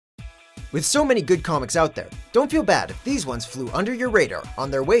With so many good comics out there, don't feel bad if these ones flew under your radar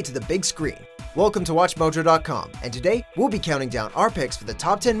on their way to the big screen. Welcome to WatchMojo.com, and today we'll be counting down our picks for the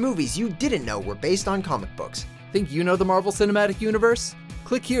top 10 movies you didn't know were based on comic books. Think you know the Marvel Cinematic Universe?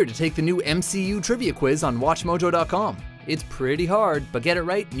 Click here to take the new MCU trivia quiz on WatchMojo.com. It's pretty hard, but get it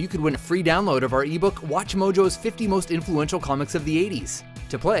right and you could win a free download of our ebook, WatchMojo's 50 Most Influential Comics of the 80s.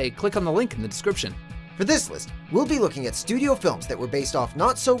 To play, click on the link in the description. For this list, we'll be looking at studio films that were based off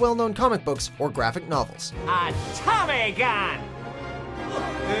not so well-known comic books or graphic novels. A Tommy gun!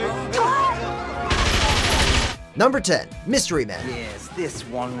 Number 10, Mystery Men. Yes, this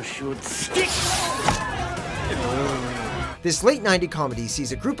one should stick! This late 90s comedy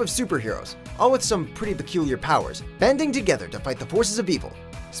sees a group of superheroes, all with some pretty peculiar powers, banding together to fight the forces of evil.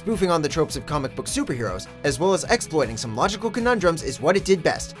 Spoofing on the tropes of comic book superheroes, as well as exploiting some logical conundrums is what it did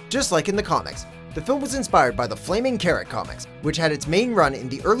best, just like in the comics. The film was inspired by the Flaming Carrot comics, which had its main run in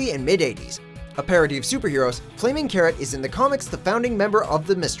the early and mid-80s. A parody of superheroes, Flaming Carrot is in the comics the founding member of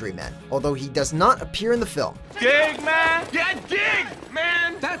the Mystery Men, although he does not appear in the film. Dig, man! Yeah, dig,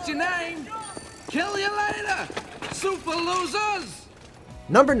 man! That's your name! Kill you later! Super losers!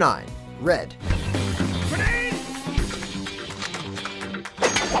 Number 9, Red. Grenade!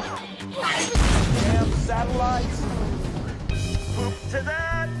 Damn satellites! Poop to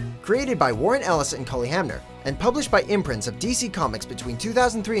that! Created by Warren Ellis and Cully Hamner, and published by imprints of DC Comics between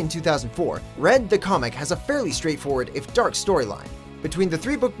 2003 and 2004, Red the comic has a fairly straightforward, if dark, storyline. Between the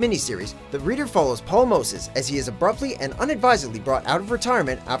 3-book miniseries, the reader follows Paul Moses as he is abruptly and unadvisedly brought out of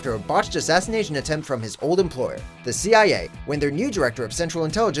retirement after a botched assassination attempt from his old employer, the CIA, when their new director of Central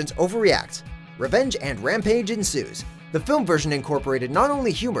Intelligence overreacts. Revenge and rampage ensues. The film version incorporated not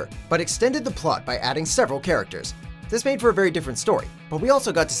only humor, but extended the plot by adding several characters. This made for a very different story, but we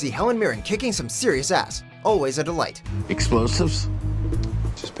also got to see Helen Mirren kicking some serious ass. Always a delight. Explosives?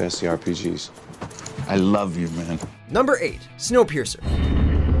 Just pass the RPGs. I love you, man. Number 8, Snowpiercer.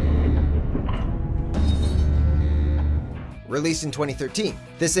 Released in 2013,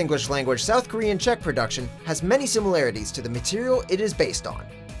 this English-language South Korean Czech production has many similarities to the material it is based on.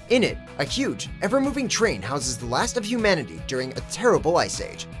 In it, a huge, ever-moving train houses the last of humanity during a terrible ice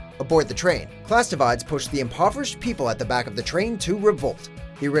age. Aboard the train, class divides push the impoverished people at the back of the train to revolt.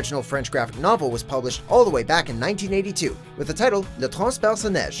 The original French graphic novel was published all the way back in 1982 with the title Le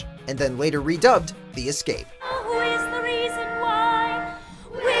Transperce, and then later redubbed The Escape. Who is the reason why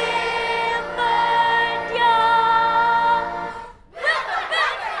we're burned young?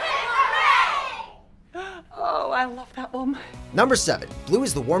 Oh, I love that one. Number 7, Blue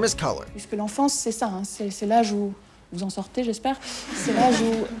is the Warmest Color. Puisque l'enfance, c'est ça, hein. C'est l'âge où vous en sortez, j'espère. C'est l'âge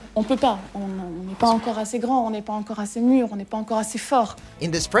où on peut pas. On n'est pas encore assez grand, on n'est pas encore assez mûr, on n'est pas encore assez fort.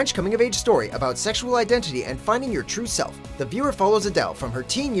 In this French coming-of-age story about sexual identity and finding your true self, the viewer follows Adele from her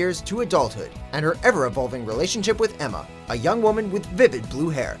teen years to adulthood, and her ever-evolving relationship with Emma, a young woman with vivid blue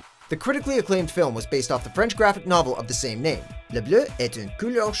hair. The critically acclaimed film was based off the French graphic novel of the same name, Le Bleu est une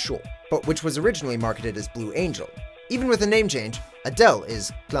couleur chaude, but which was originally marketed as Blue Angel. Even with a name change, Adele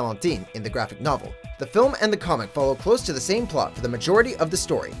is Clémentine in the graphic novel. The film and the comic follow close to the same plot for the majority of the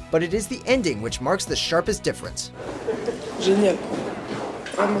story, but it is the ending which marks the sharpest difference. Génial.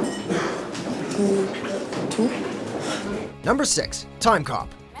 Vraiment. Tout. Number 6, Timecop.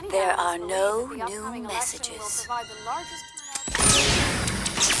 There are no new messages.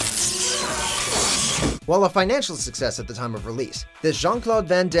 While a financial success at the time of release, this Jean-Claude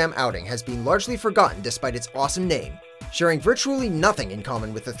Van Damme outing has been largely forgotten despite its awesome name. Sharing virtually nothing in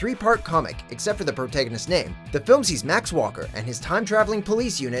common with the 3-part comic except for the protagonist's name, the film sees Max Walker and his time-traveling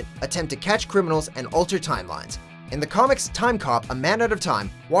police unit attempt to catch criminals and alter timelines. In the comics Timecop, A Man Out of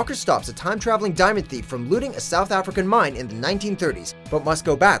Time, Walker stops a time-traveling diamond thief from looting a South African mine in the 1930s, but must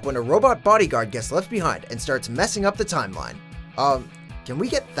go back when a robot bodyguard gets left behind and starts messing up the timeline. Can we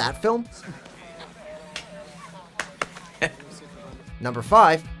get that film? Number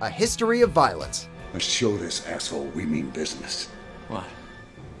 5, A History of Violence. Let's show this asshole we mean business. What?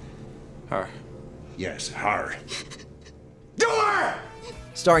 Her. Yes, her. Do her!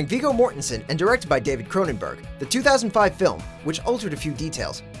 Starring Viggo Mortensen and directed by David Cronenberg, the 2005 film, which altered a few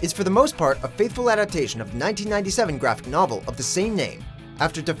details, is for the most part a faithful adaptation of the 1997 graphic novel of the same name.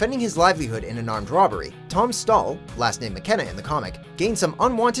 After defending his livelihood in an armed robbery, Tom Stahl, last name McKenna in the comic, gained some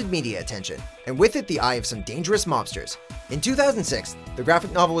unwanted media attention, and with it the eye of some dangerous mobsters. In 2006, the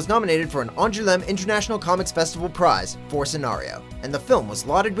graphic novel was nominated for an Angoulême International Comics Festival prize for scenario, and the film was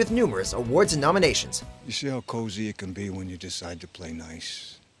lauded with numerous awards and nominations. You see how cozy it can be when you decide to play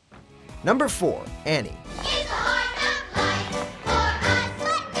nice? Number 4, Annie.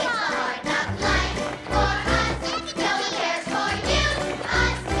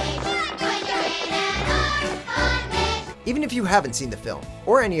 Even if you haven't seen the film,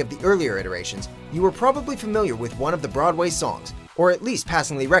 or any of the earlier iterations, you were probably familiar with one of the Broadway songs, or at least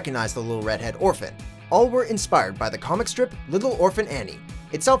passingly recognized the Little Redhead Orphan. All were inspired by the comic strip Little Orphan Annie,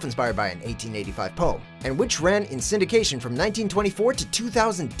 itself inspired by an 1885 poem, and which ran in syndication from 1924 to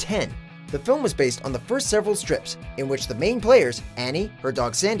 2010. The film was based on the first several strips, in which the main players, Annie, her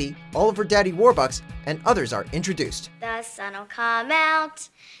dog Sandy, Oliver Daddy Warbucks, and others are introduced. The sun'll come out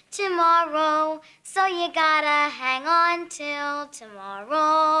tomorrow, so you gotta hang on till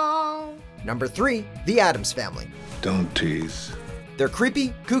tomorrow. Number 3, The Addams Family. Don't tease. They're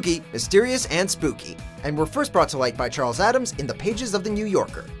creepy, kooky, mysterious, and spooky, and were first brought to light by Charles Addams in the pages of The New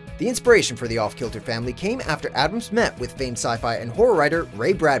Yorker. The inspiration for the Off-Kilter family came after Addams met with famed sci-fi and horror writer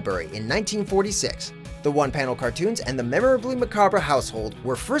Ray Bradbury in 1946. The one-panel cartoons and the memorably macabre household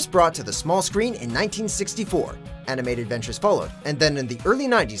were first brought to the small screen in 1964. Animated ventures followed, and then in the early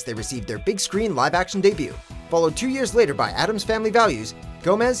 90s they received their big screen live-action debut, followed 2 years later by Addams Family Values.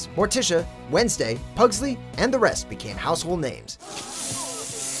 Gomez, Morticia, Wednesday, Pugsley, and the rest became household names.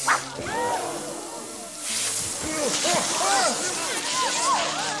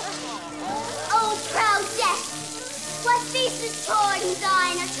 Oh, proud death! What feast is torn in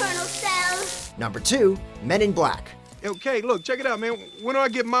thine eternal cells? Number 2, Men in Black. Okay, look, check it out, man. When do I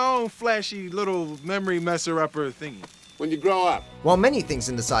get my own flashy little memory messer-upper thingy? When you grow up. While many things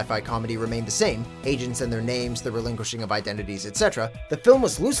in the sci-fi comedy remain the same, agents and their names, the relinquishing of identities, etc., the film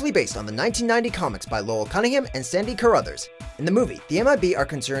was loosely based on the 1990 comics by Lowell Cunningham and Sandy Carruthers. In the movie, the MIB are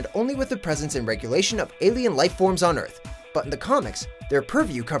concerned only with the presence and regulation of alien life forms on Earth, but in the comics, their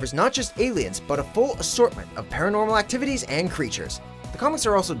purview covers not just aliens, but a full assortment of paranormal activities and creatures. The comics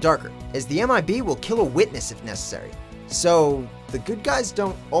are also darker, as the MIB will kill a witness if necessary. So, the good guys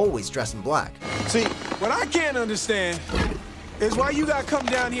don't always dress in black. See, what I can't understand is why you gotta come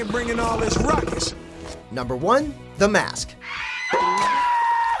down here bringing all this ruckus. Number 1, The Mask.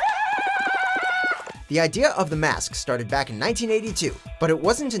 The idea of The Mask started back in 1982, but it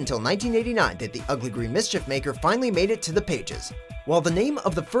wasn't until 1989 that the Ugly Green Mischief Maker finally made it to the pages. While the name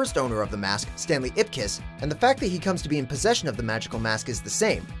of the first owner of the mask, Stanley Ipkiss, and the fact that he comes to be in possession of the magical mask is the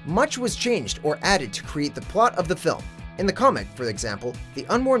same, much was changed or added to create the plot of the film. In the comic, for example, the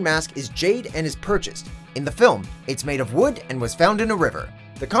unworn mask is jade and is purchased. In the film, it's made of wood and was found in a river.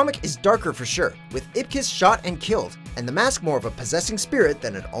 The comic is darker for sure, with Ipkiss shot and killed, and the mask more of a possessing spirit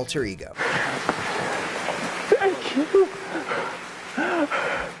than an alter ego. Thank you.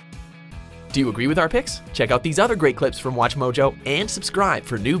 Do you agree with our picks? Check out these other great clips from WatchMojo and subscribe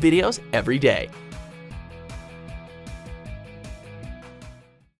for new videos every day.